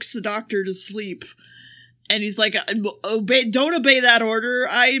and pokes the doctor to sleep. And he's like, don't obey that order.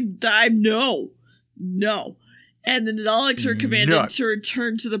 No. And then the Daleks are commanded to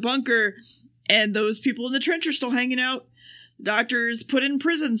return to the bunker. And those people in the trench are still hanging out. The doctor is put in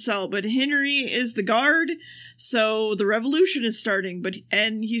prison cell, but Henry is the guard. So the revolution is starting,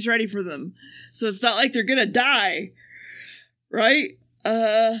 and he's ready for them. So it's not like they're gonna die. Right?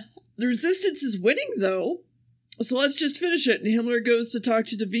 The resistance is winning, though. So let's just finish it. And Himmler goes to talk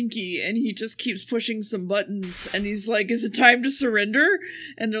to Da Vinci, and he just keeps pushing some buttons. And he's like, is it time to surrender?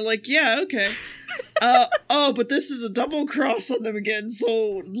 And they're like, yeah, okay. But this is a double cross on them again,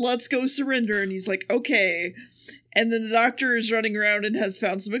 so let's go surrender. And he's like, okay. And then the doctor is running around and has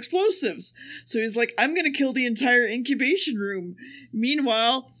found some explosives. So he's like, I'm going to kill the entire incubation room.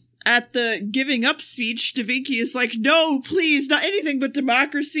 Meanwhile, at the giving up speech, Da Vinci is like, no, please, not anything but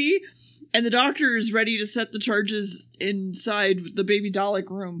democracy. And the doctor is ready to set the charges inside the baby Dalek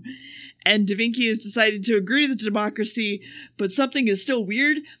room. And Da Vinci has decided to agree to the democracy, but something is still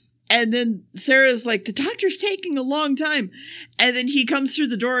weird. And then Sarah's like, the doctor's taking a long time. And then he comes through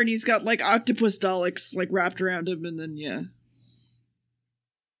the door and he's got like octopus Daleks like wrapped around him. And then, yeah.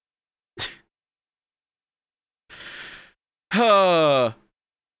 Oh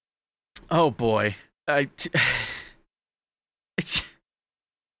boy.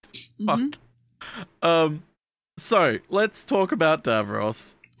 Fuck. So let's talk about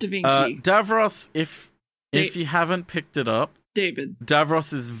Davros. Da Vinci. Davros, if you haven't picked it up, David.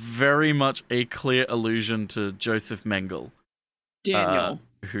 Davros is very much a clear allusion to Joseph Mengele. Daniel.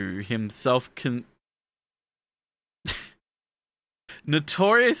 Who himself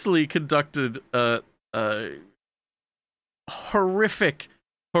notoriously conducted horrific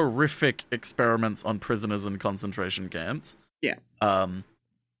experiments on prisoners in concentration camps. Yeah.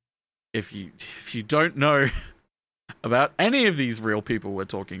 If you don't know about any of these real people we're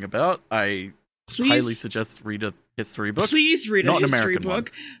talking about, I highly suggest read a history book. Please read a history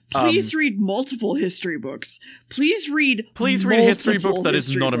book. Please read multiple history books. Please read a history book that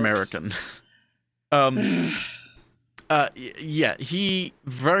is not American. Yeah, he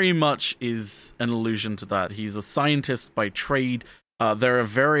very much is an allusion to that. He's a scientist by trade. There are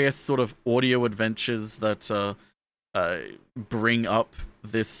various sort of audio adventures that bring up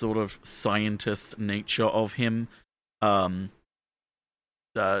this sort of scientist nature of him, and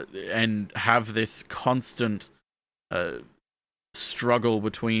have this constant struggle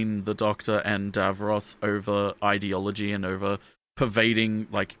between the Doctor and Davros over ideology and over pervading,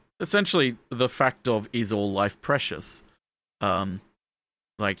 like, essentially the fact of, is all life precious?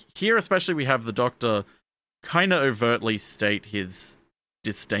 Like, here especially we have the Doctor kind of overtly state his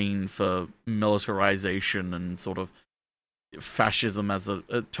disdain for militarization and sort of fascism as a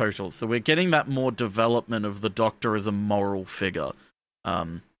total. So we're getting that more development of the Doctor as a moral figure,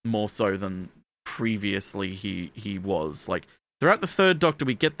 more so than previously he was. Like, throughout the third Doctor,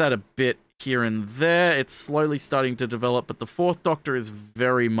 we get that a bit here and there. It's slowly starting to develop, but the fourth Doctor is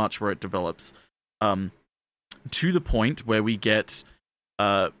very much where it develops, to the point where we get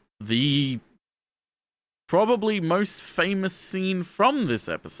the probably most famous scene from this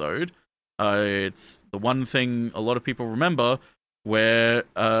episode. It's the one thing a lot of people remember, where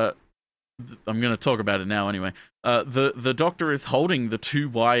I'm going to talk about it now anyway. The Doctor is holding the two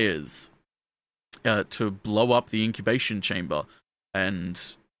wires to blow up the incubation chamber and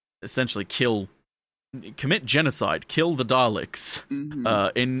essentially commit genocide, kill the Daleks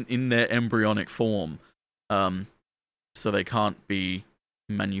in their embryonic form, so they can't be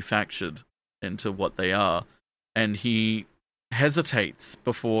manufactured into what they are. And he hesitates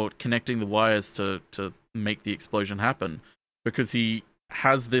before connecting the wires to make the explosion happen, because he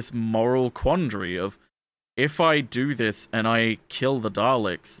has this moral quandary of, if I do this and I kill the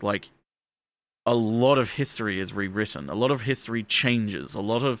Daleks, like, a lot of history is rewritten, a lot of history changes, a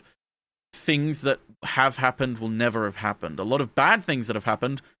lot of things that have happened will never have happened, a lot of bad things that have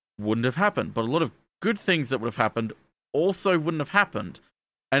happened wouldn't have happened, but a lot of good things that would have happened also wouldn't have happened.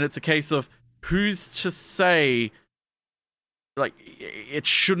 And it's a case of, who's to say, like, it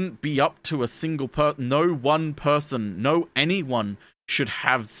shouldn't be up to a single person. No one person, no anyone should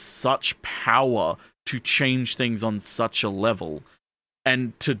have such power to change things on such a level.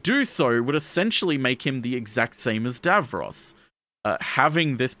 And to do so would essentially make him the exact same as Davros,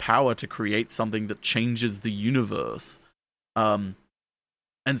 having this power to create something that changes the universe. And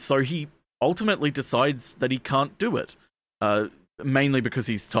so he ultimately decides that he can't do it, mainly because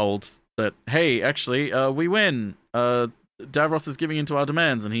he's told that, hey, actually, we win. Davros is giving in to our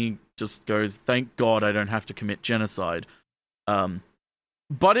demands, and he just goes, thank God I don't have to commit genocide.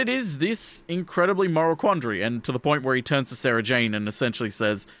 But it is this incredibly moral quandary, and to the point where he turns to Sarah Jane and essentially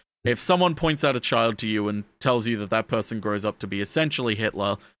says, if someone points out a child to you and tells you that that person grows up to be essentially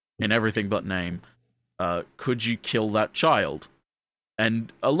Hitler in everything but name, could you kill that child?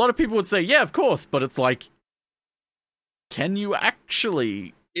 And a lot of people would say, yeah, of course, but it's like, can you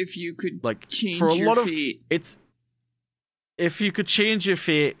actually? If you could change for a your lot fate. If you could change your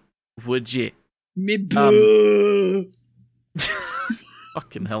fate, would you?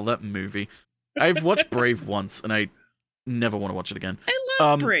 Fucking hell, that movie. I've watched Brave once, and I never want to watch it again. I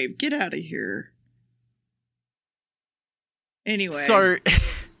love Brave. Get out of here. Anyway. So,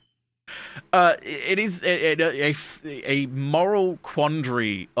 it is a moral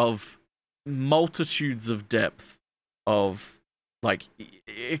quandary of multitudes of depth of, like,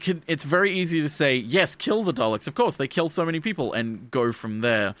 it's very easy to say, yes, kill the Daleks. Of course, they kill so many people, and go from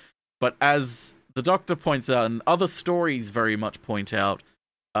there. But as the Doctor points out, and other stories very much point out,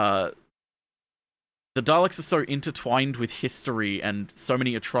 the Daleks are so intertwined with history and so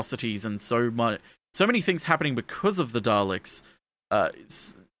many atrocities and so many things happening because of the Daleks.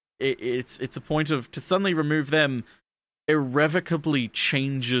 It's a point of, to suddenly remove them irrevocably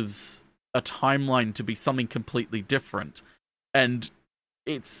changes a timeline to be something completely different, and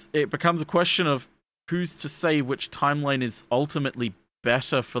it becomes a question of who's to say which timeline is ultimately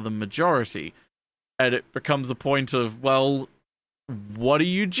better for the majority. And it becomes a point of, well, what are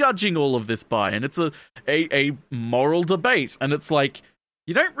you judging all of this by? And it's a moral debate. And it's like,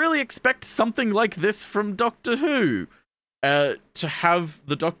 you don't really expect something like this from Doctor Who, to have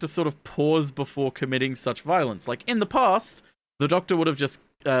the Doctor sort of pause before committing such violence. Like, in the past, the Doctor would have just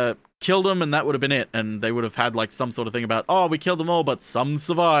killed them and that would have been it. And they would have had like some sort of thing about, oh, we killed them all, but some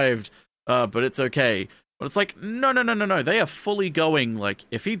survived, but it's okay. But it's like, no. They are fully going, like,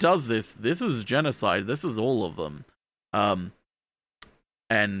 if he does this, this is genocide. This is all of them.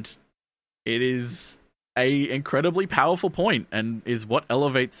 And it is a incredibly powerful point, and is what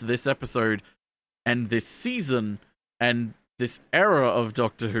elevates this episode and this season and this era of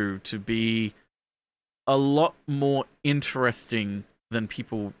Doctor Who to be a lot more interesting than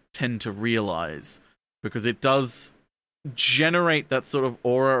people tend to realize, because it does generate that sort of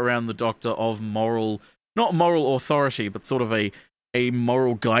aura around the Doctor of not moral authority, but sort of a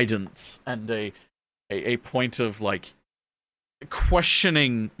moral guidance and a point of, like,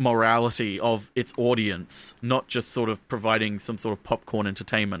 questioning morality of its audience, not just sort of providing some sort of popcorn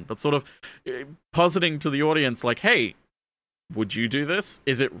entertainment, but sort of positing to the audience, like, hey, would you do this?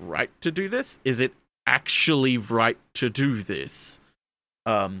 Is it right to do this? Is it actually right to do this?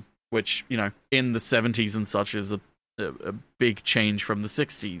 Which, you know, in the 70s and such is a big change from the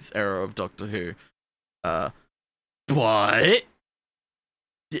 60s era of Doctor Who. But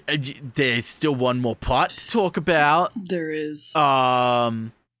there's still one more part to talk about. There is.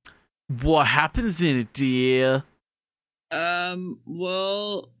 What happens in it, dear?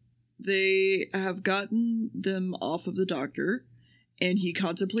 Well, they have gotten them off of the Doctor, and he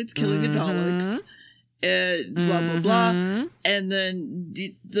contemplates killing the Daleks. Blah, blah, blah. And then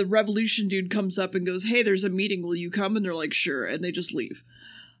the Revolution dude comes up and goes, hey, there's a meeting, will you come? And they're like, sure. And they just leave.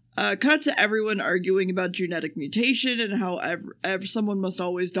 Cut to everyone arguing about genetic mutation and how someone must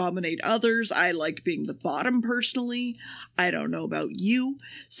always dominate others. I like being the bottom, personally. I don't know about you.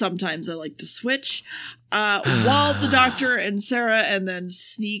 Sometimes I like to switch. While the Doctor and Sarah and then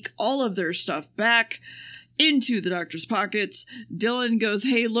sneak all of their stuff back into the Doctor's pockets, Dylan goes,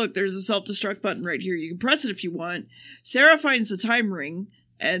 hey, look, there's a self-destruct button right here. You can press it if you want. Sarah finds the time ring,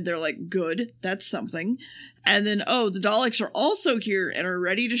 and they're like, good, that's something. And then, oh, the Daleks are also here and are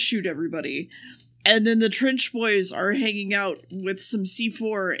ready to shoot everybody. And then the Trench Boys are hanging out with some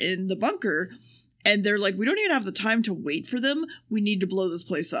C4 in the bunker. And they're like, we don't even have the time to wait for them. We need to blow this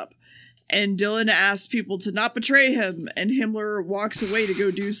place up. And Dylan asks people to not betray him. And Himmler walks away to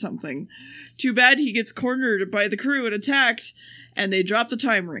go do something. Too bad he gets cornered by the crew and attacked. And they drop the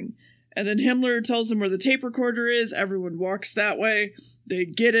time ring. And then Himmler tells them where the tape recorder is. Everyone walks that way. They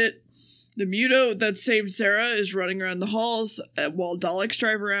get it. The Muto that saved Sarah is running around the halls while Daleks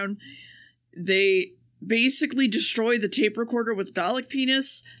drive around. They basically destroy the tape recorder with Dalek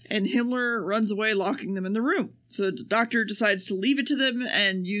penis, and Himmler runs away, locking them in the room. So the Doctor decides to leave it to them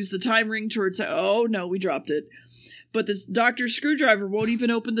and use the time ring to return. Oh no, we dropped it. But the Doctor's screwdriver won't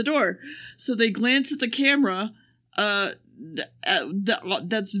even open the door. So they glance at the camera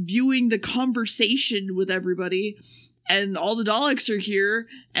that's viewing the conversation with everybody. And all the Daleks are here,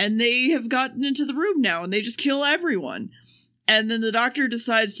 and they have gotten into the room now, and they just kill everyone. And then the Doctor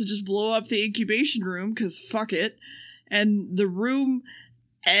decides to just blow up the incubation room, because fuck it. and the room,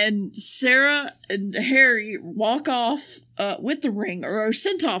 and Sarah and Harry walk off with the ring, or are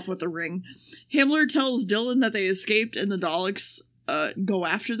sent off with the ring. Himmler tells Dylan that they escaped and the Daleks go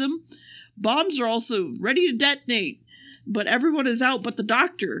after them. Bombs are also ready to detonate, but everyone is out but the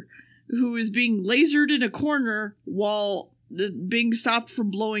Doctor, who is being lasered in a corner while being stopped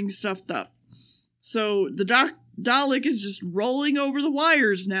from blowing stuff up. So the Dalek is just rolling over the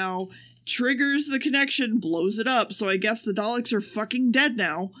wires now, triggers the connection, blows it up. So I guess the Daleks are fucking dead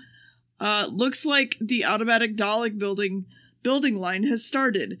now. Looks like the automatic Dalek building line has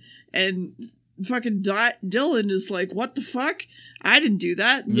started, and fucking Dylan is like, what the fuck? I didn't do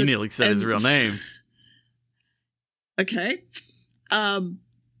that. You nearly said his real name. Okay. And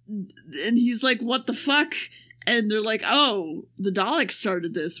he's like, what the fuck? And they're like, oh, the Daleks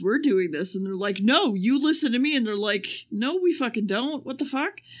started this. We're doing this. And they're like, no, you listen to me. And they're like, no, we fucking don't. What the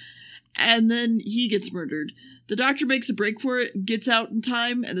fuck? And then he gets murdered. The Doctor makes a break for it, gets out in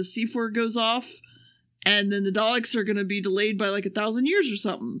time, and the C4 goes off. And then the Daleks are going to be delayed by like 1,000 years or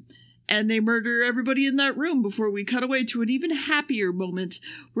something. And they murder everybody in that room before we cut away to an even happier moment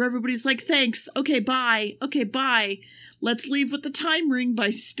where everybody's like, thanks, okay, bye, let's leave with the time ring by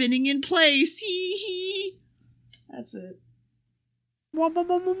spinning in place, hee hee. That's it.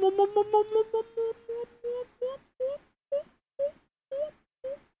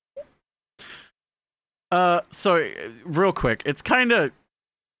 So, real quick, it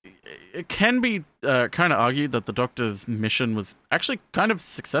can be kind of argued that the Doctor's mission was actually kind of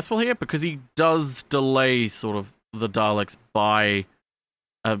successful here, because he does delay sort of the Daleks by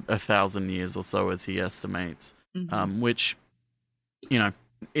 1,000 years or so, as he estimates, which, you know,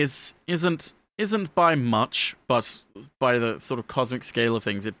 isn't by much, but by the sort of cosmic scale of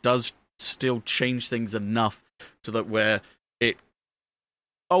things, it does still change things enough to that where it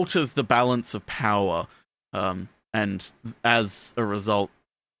alters the balance of power, and as a result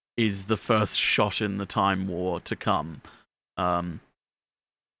is the first shot in the Time War to come. But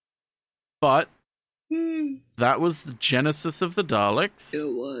that was the genesis of the Daleks.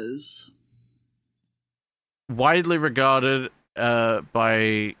 It was. Widely regarded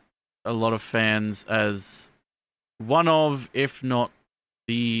by a lot of fans as one of, if not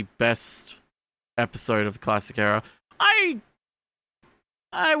the best episode of the classic era.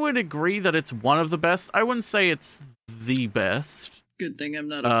 I would agree that it's one of the best. I wouldn't say it's the best. Good thing I'm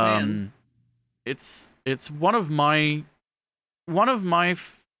not a fan. It's one of my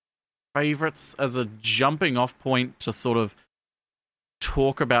favorites as a jumping off point to sort of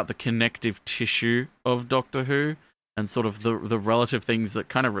talk about the connective tissue of Doctor Who and sort of the relative things that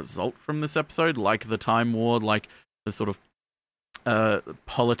kind of result from this episode, like the Time War, like the sort of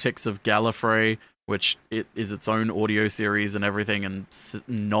politics of Gallifrey, which it is its own audio series and everything, and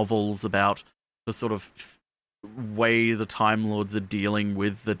novels about the sort of way the Time Lords are dealing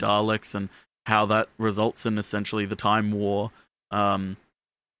with the Daleks and how that results in essentially the Time War, and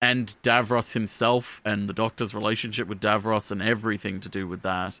Davros himself and the Doctor's relationship with Davros and everything to do with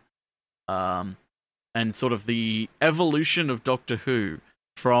that, and sort of the evolution of Doctor Who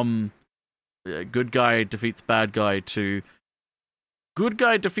from good guy defeats bad guy to good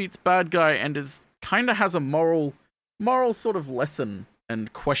guy defeats bad guy and is kind of has a moral sort of lesson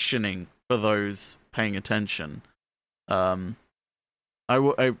and questioning for those paying attention. I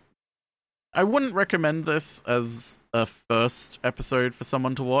wouldn't recommend this as a first episode for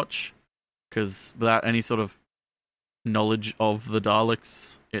someone to watch, because without any sort of knowledge of the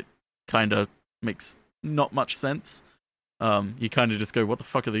Daleks, it kind of makes not much sense. You kind of just go, what the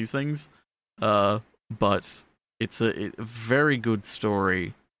fuck are these things? But it's a very good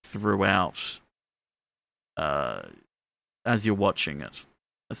story throughout, as you're watching it,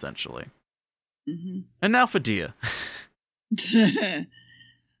 essentially. Mm-hmm. And now for Dear.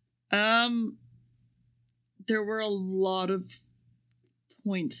 There were a lot of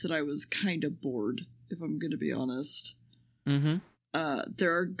points that I was kind of bored, if I'm going to be honest. Mm-hmm.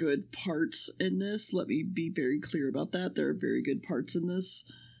 There are good parts in this. Let me be very clear about that. There are very good parts in this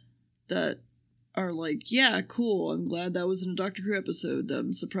that are like, yeah, cool. I'm glad that was in a Doctor Who episode.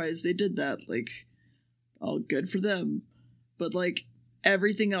 I'm surprised they did that. Like, all good for them. But, like,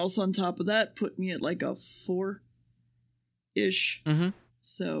 everything else on top of that put me at, like, a 4-ish. Mm-hmm.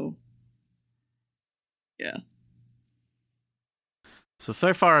 So, yeah.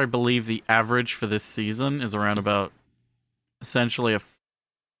 So far, I believe the average for this season is around about essentially a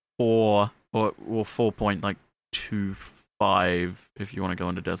 4 or 4.25 if you want to go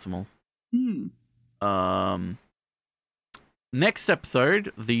into decimals. Next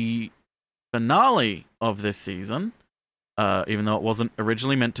episode, the finale of this season, even though it wasn't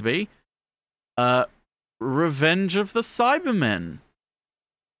originally meant to be, Revenge of the Cybermen.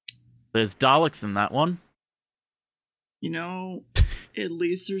 There's Daleks in that one. At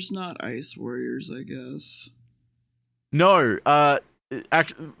least there's not Ice Warriors, I guess. No,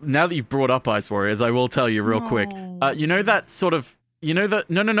 actually, now that you've brought up Ice Warriors, I will tell you real quick. That sort of,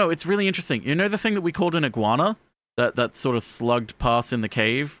 no, it's really interesting. You know the thing that we called an iguana? That sort of slugged past in the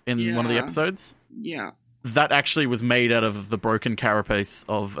cave in one of the episodes? Yeah. That actually was made out of the broken carapace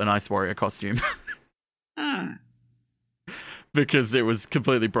of an Ice Warrior costume. Because it was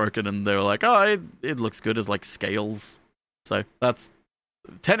completely broken, and they were like, oh, it looks good as, like, scales. So that's...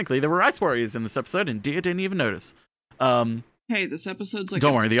 Technically, there were Ice Warriors in this episode, and Deer didn't even notice. Hey, this episode's like...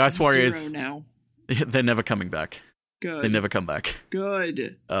 Don't worry, the Ice Warriors... now. They're never coming back. Good. They never come back.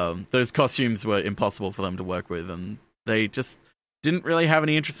 Good. Those costumes were impossible for them to work with, and they just didn't really have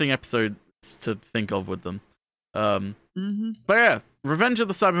any interesting episodes to think of with them. But yeah, Revenge of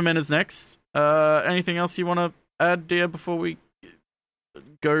the Cybermen is next. Anything else you want to add, Dear, before we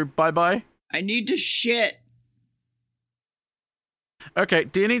go bye-bye? I need to shit. Okay,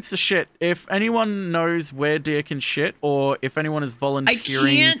 Dear needs to shit. If anyone knows where Dear can shit, or if anyone is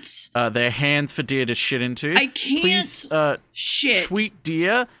volunteering their hands for Dear to shit into, I can't please shit tweet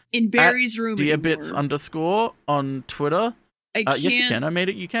Dear in Barry's room DearBits_ on Twitter. I can't. Yes, you can. I made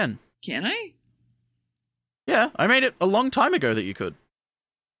it. You can. Can I? Yeah, I made it a long time ago that you could.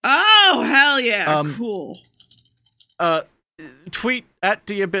 Oh, hell yeah. Cool. Tweet at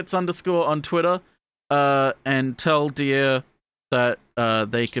DearBits_ on Twitter and tell Dear that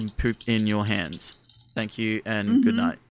they can poop in your hands. Thank you and good night.